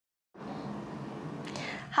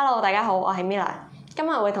Hello， 大家好，我係 Mila， 今日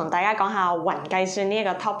會同大家講下雲計算呢一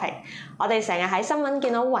個 topic。我哋成日喺新聞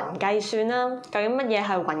見到雲計算啦，究竟乜嘢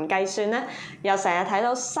係雲計算呢？又成日睇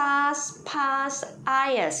到 SaaS PaaS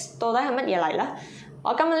IaaS 到底係乜嘢嚟呢？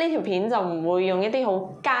我今日呢條片就唔會用一啲好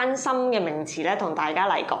艱深嘅名詞咧同大家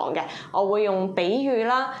嚟講嘅，我會用比喻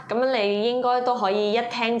啦，咁樣你應該都可以一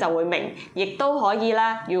聽就會明，亦都可以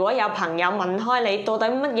啦。如果有朋友問開你到底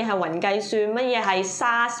乜嘢係雲計算，乜嘢係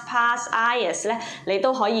SaaS PaaS IaaS 咧，你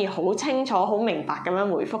都可以好清楚、好明白咁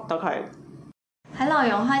樣回覆到佢。喺內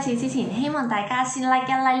容開始之前，希望大家先 like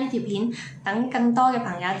呢條片，等更多嘅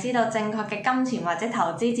朋友知道正確嘅金錢或者投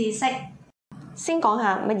資知識。先講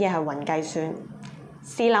下乜嘢係雲計算。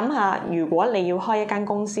試諗下，如果你要開一間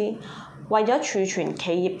公司，為咗儲存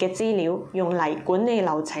企業嘅資料，用嚟管理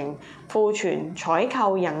流程、庫存、採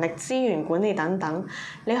購、人力資源管理等等，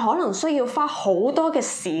你可能需要花好多嘅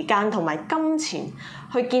時間同埋金錢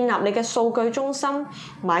去建立你嘅數據中心、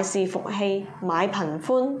買伺服器、買頻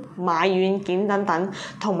寬、買軟件等等，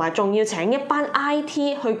同埋仲要請一班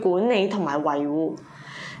IT 去管理同埋維護。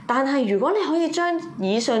但係如果你可以將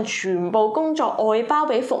以上全部工作外包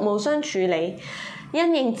俾服務商處理，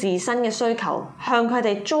因應自身嘅需求，向佢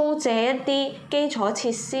哋租借一啲基礎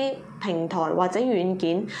設施、平台或者軟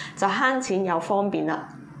件，就慳錢又方便啦。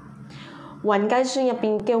雲計算入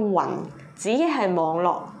邊嘅雲指嘅係網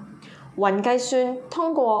絡，雲計算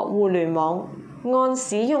通過互聯網按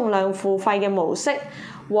使用量付費嘅模式，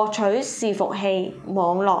獲取伺服器、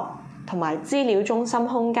網絡同埋資料中心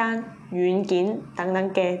空間、軟件等等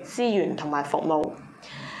嘅資源同埋服務。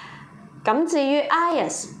咁至於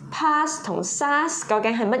IaaS PaaS 同 SaaS 究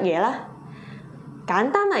竟係乜嘢呢？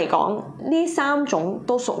簡單嚟講，呢三種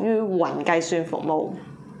都屬於雲計算服務。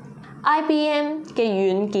IBM 嘅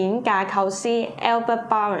軟件架構師 Albert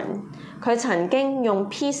Bourne， 佢曾經用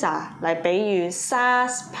pizza 嚟比喻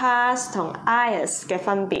SaaS PaaS 同 IaaS 嘅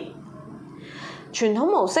分別。傳統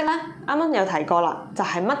模式咧，啱啱有提過啦，就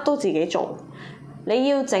係乜都自己做。你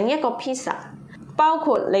要整一個 pizza， 包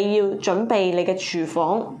括你要準備你嘅廚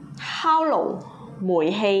房、烤爐、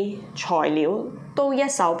煤氣、材料都一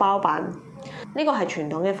手包辦，呢個係傳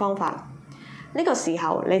統嘅方法。呢個時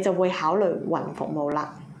候你就會考慮雲服務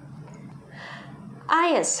啦。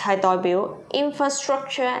IaaS 係代表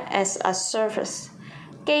Infrastructure as a Service，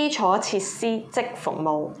 基礎設施即服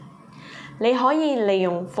務。你可以利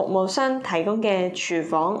用服務商提供嘅廚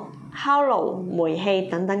房、烤爐、煤氣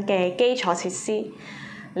等等嘅基礎設施，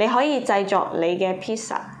你可以製作你嘅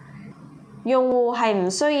pizza。用戶係唔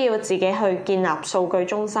需要自己去建立數據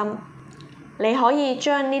中心，你可以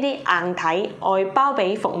將呢啲硬體外包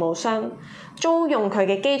俾服務商，租用佢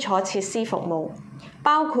嘅基礎設施服務，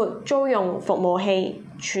包括租用服務器、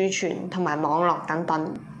儲存同埋網絡等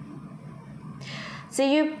等。至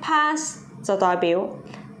於 PaaS 就代表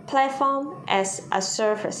Platform as a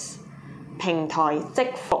Service， 平台即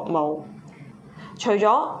服務。除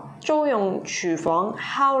咗租用廚房、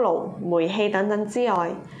烤爐、煤氣等等之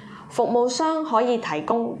外，服務商可以提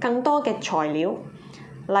供更多嘅材料，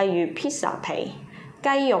例如 pizza 皮、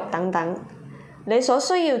雞肉等等。你所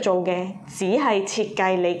需要做嘅只係設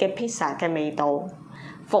計你嘅 pizza 嘅味道，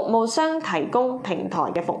服務商提供平台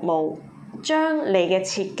嘅服務，將你嘅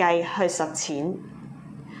設計去實踐。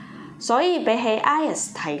所以比起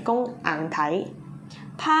IaaS 提供硬體，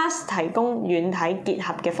 PaaS 提供軟體結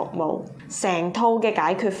合嘅服務，成套嘅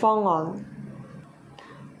解決方案。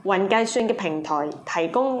雲計算嘅平台提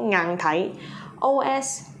供硬體、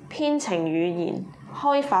OS、編程語言、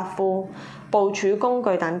開發庫、部署工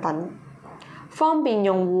具等等，方便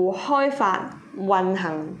用戶開發、運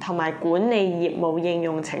行同埋管理業務應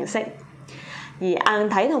用程式。而硬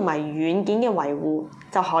體同埋軟件嘅維護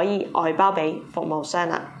就可以外包俾服務商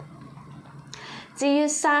啦。至於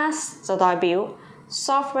SaaS 就代表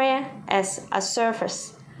Software as a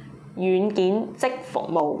Service， 軟件即服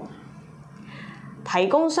務。提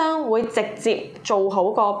供商會直接做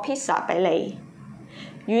好個 pizza 俾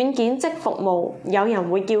你，軟件即服務，有人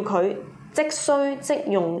會叫佢即需即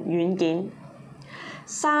用軟件。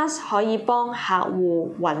SaaS 可以幫客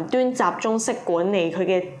戶雲端集中式管理佢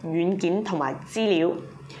嘅軟件同埋資料，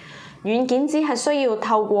軟件只係需要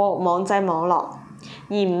透過網際網絡，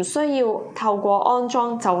而唔需要透過安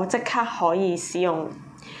裝就即刻可以使用。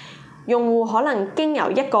用戶可能經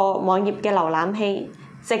由一個網頁嘅瀏覽器，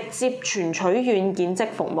直接存取軟件即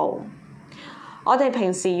服務。我哋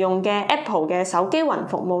平時用嘅 Apple 嘅手機雲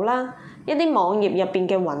服務啦，一啲網頁入邊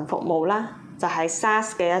嘅雲服務啦，就係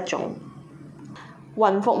SaaS 嘅一種。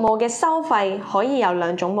雲服務嘅收費可以有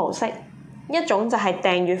兩種模式，一種就係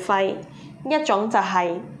訂閱費，一種就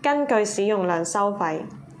係根據使用量收費。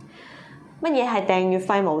乜嘢係訂閱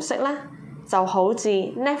費模式呢？就好似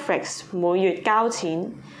Netflix 每月交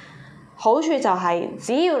錢。好處就係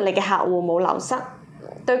只要你嘅客戶冇流失，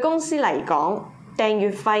對公司嚟講，訂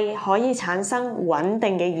閱費可以產生穩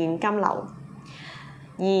定嘅現金流。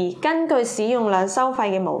而根據使用量收費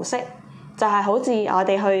嘅模式，就係好似我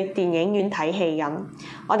哋去電影院睇戲咁，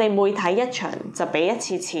我哋每睇一場就俾一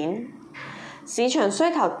次錢。市場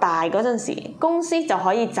需求大嗰陣時，公司就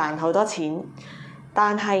可以賺好多錢，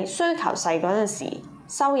但係需求細嗰陣時，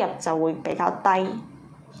收入就會比較低。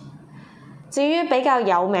至於比較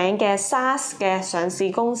有名嘅 SaaS 嘅上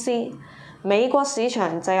市公司，美國市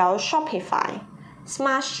場就有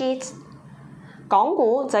Shopify、Smartsheet， 港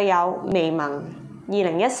股就有微盟、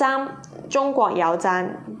2013、中國有贊、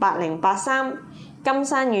8083、金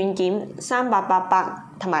山軟件、3888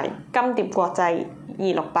同埋金蝶國際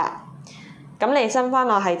268。咁你新番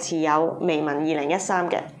我係持有微盟2013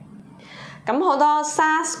嘅。咁好多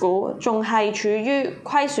SaaS 股仲係處於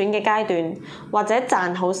虧損嘅階段，或者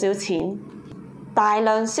賺好少錢，大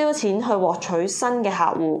量燒錢去獲取新嘅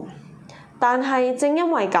客戶。但係正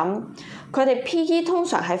因為咁，佢哋 PE 通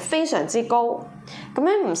常係非常之高。咁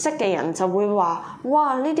樣唔識嘅人就會話：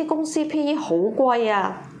哇！呢啲公司 PE 好貴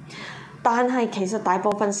啊！但係其實大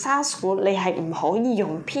部分 SaaS 股你係唔可以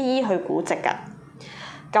用 PE 去估值㗎。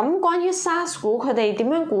咁關於 SaaS 股佢哋點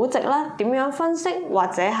樣估值啦？點樣分析？或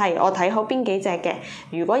者係我睇好邊幾隻嘅？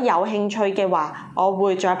如果有興趣嘅話，我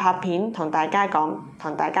會再拍片同大家講，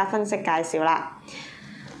同大家分析介紹啦。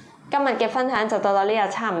今日嘅分享就到呢度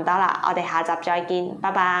差唔多啦，我哋下集再見，拜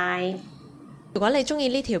拜。如果你鍾意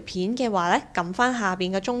呢條片嘅話呢，撳返下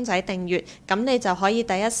邊嘅鐘仔訂閱，咁你就可以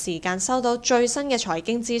第一時間收到最新嘅財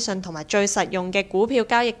經資訊同埋最實用嘅股票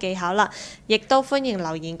交易技巧啦。亦都歡迎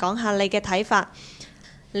留言講下你嘅睇法。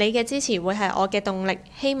你嘅支持會係我嘅動力，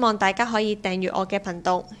希望大家可以訂閱我嘅頻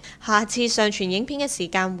道。下次上傳影片嘅時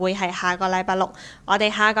間會係下個禮拜六，我哋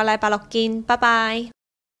下個禮拜六見，拜拜。